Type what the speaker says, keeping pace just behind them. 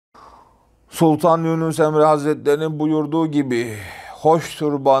Sultan Yunus Emre Hazretleri'nin buyurduğu gibi,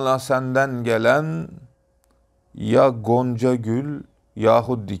 hoştur bana senden gelen ya gonca gül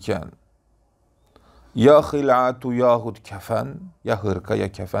yahut diken, ya hilatu yahut kefen, ya hırka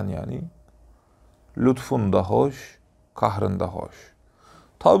ya kefen yani. Lütfun da hoş, kahrın da hoş.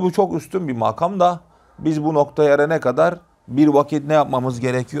 Tabi bu çok üstün bir makam da biz bu noktaya erene kadar bir vakit ne yapmamız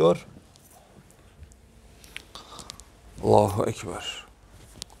gerekiyor? Allahu Ekber.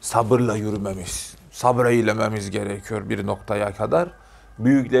 Sabırla yürümemiz, sabreylememiz gerekiyor bir noktaya kadar.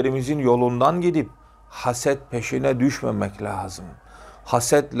 Büyüklerimizin yolundan gidip haset peşine düşmemek lazım.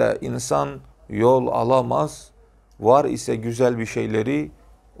 Hasetle insan yol alamaz. Var ise güzel bir şeyleri,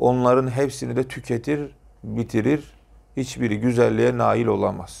 onların hepsini de tüketir, bitirir. Hiçbiri güzelliğe nail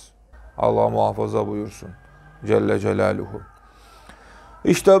olamaz. Allah muhafaza buyursun. Celle Celaluhu.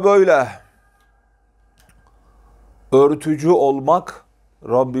 İşte böyle. Örtücü olmak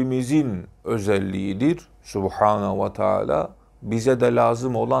Rabbimizin özelliğidir. Subhanahu ve Teala. Bize de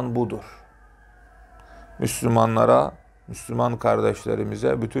lazım olan budur. Müslümanlara, Müslüman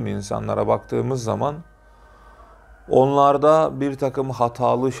kardeşlerimize, bütün insanlara baktığımız zaman onlarda bir takım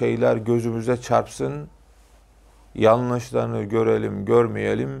hatalı şeyler gözümüze çarpsın, yanlışlarını görelim,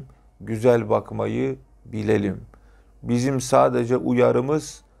 görmeyelim, güzel bakmayı bilelim. Bizim sadece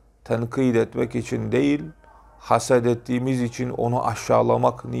uyarımız tenkit etmek için değil, haset ettiğimiz için onu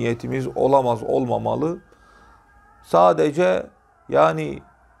aşağılamak niyetimiz olamaz, olmamalı. Sadece yani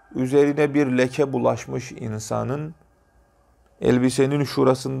üzerine bir leke bulaşmış insanın, elbisenin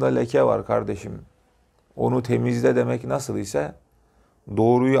şurasında leke var kardeşim, onu temizle demek nasıl ise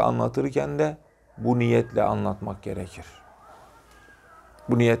doğruyu anlatırken de bu niyetle anlatmak gerekir.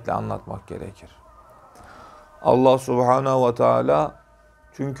 Bu niyetle anlatmak gerekir. Allah Subhanahu ve Teala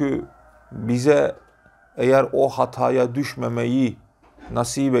çünkü bize eğer o hataya düşmemeyi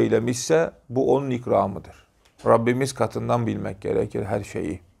nasip eylemişse bu onun ikramıdır. Rabbimiz katından bilmek gerekir her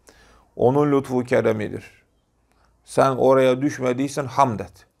şeyi. Onun lütfu keremidir. Sen oraya düşmediysen hamd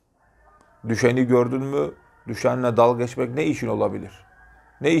et. Düşeni gördün mü, düşenle dalga geçmek ne işin olabilir?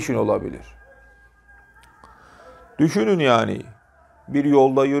 Ne işin olabilir? Düşünün yani, bir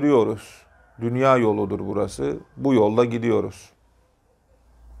yolda yürüyoruz. Dünya yoludur burası. Bu yolda gidiyoruz.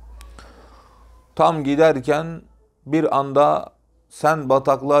 Tam giderken bir anda sen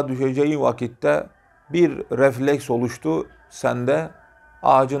bataklığa düşeceğin vakitte bir refleks oluştu. Sen de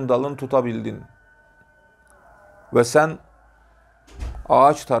ağacın dalını tutabildin. Ve sen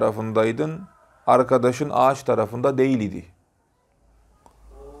ağaç tarafındaydın. Arkadaşın ağaç tarafında değildi.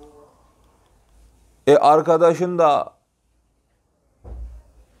 Arkadaşın da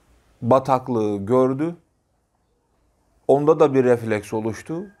bataklığı gördü. Onda da bir refleks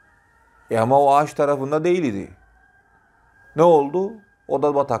oluştu. Ama o ağaç tarafında değildi. Ne oldu? O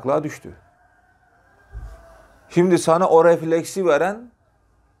da bataklığa düştü. Şimdi sana o refleksi veren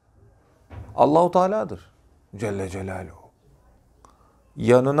Allah-u Teala'dır. Celle Celaluhu.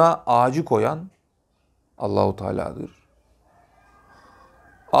 Yanına ağacı koyan Allah-u Teala'dır.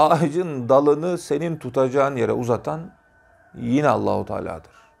 Ağacın dalını senin tutacağın yere uzatan yine Allah-u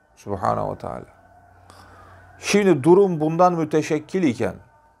Teala'dır. Subhanahu ve Teala. Şimdi durum bundan müteşekkil iken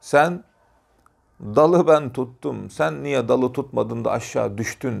sen dalı ben tuttum, sen niye dalı tutmadın da aşağı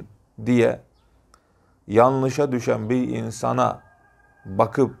düştün diye yanlışa düşen bir insana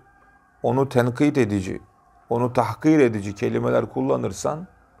bakıp onu tenkit edici, onu tahkir edici kelimeler kullanırsan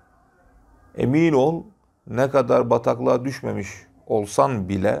emin ol ne kadar bataklığa düşmemiş olsan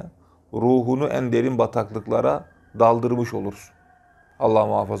bile ruhunu en derin bataklıklara daldırmış olursun. Allah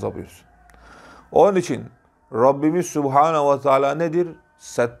muhafaza buyursun. Onun için Rabbimiz Subhanahu ve Teala nedir?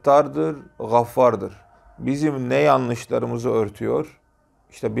 Settardır, gaffardır. Bizim ne yanlışlarımızı örtüyor?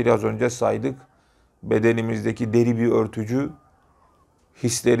 İşte biraz önce saydık. Bedenimizdeki deri bir örtücü,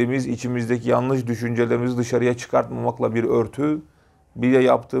 hislerimiz, içimizdeki yanlış düşüncelerimizi dışarıya çıkartmamakla bir örtü. Bir de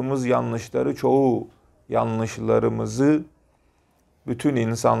yaptığımız yanlışları, çoğu yanlışlarımızı bütün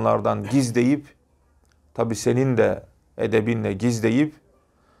insanlardan gizleyip, tabii senin de edebinle gizleyip,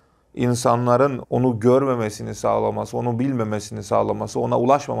 insanların onu görmemesini sağlaması, onu bilmemesini sağlaması, ona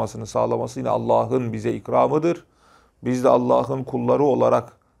ulaşmamasını sağlaması yine Allah'ın bize ikramıdır. Biz de Allah'ın kulları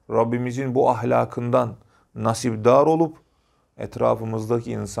olarak Rabbimizin bu ahlakından nasipdar olup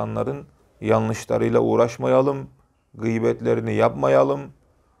etrafımızdaki insanların yanlışlarıyla uğraşmayalım, gıybetlerini yapmayalım,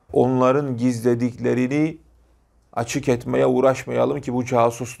 onların gizlediklerini açık etmeye uğraşmayalım ki bu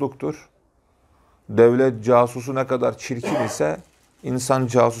casusluktur. Devlet casusu ne kadar çirkin ise insan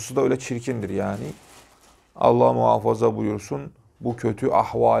casusu da öyle çirkindir yani. Allah muhafaza buyursun bu kötü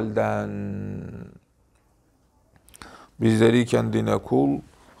ahvalden. Bizleri kendine kul,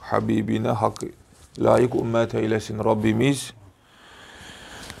 Habibine hak layık ümmet eylesin Rabbimiz.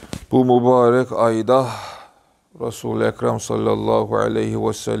 Bu mübarek ayda Resul-i Ekrem sallallahu aleyhi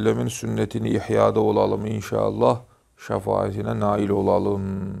ve sellemin sünnetini ihyada olalım inşallah. Şefaatine nail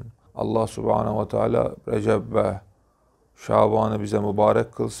olalım. Allah subhanehu ve teala Recep ve Şaban'ı bize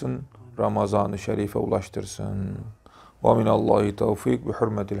mübarek kılsın. Ramazan-ı Şerif'e ulaştırsın. Ve minallahi tevfik bi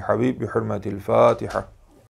hürmetil habib bi hürmetil Fatiha.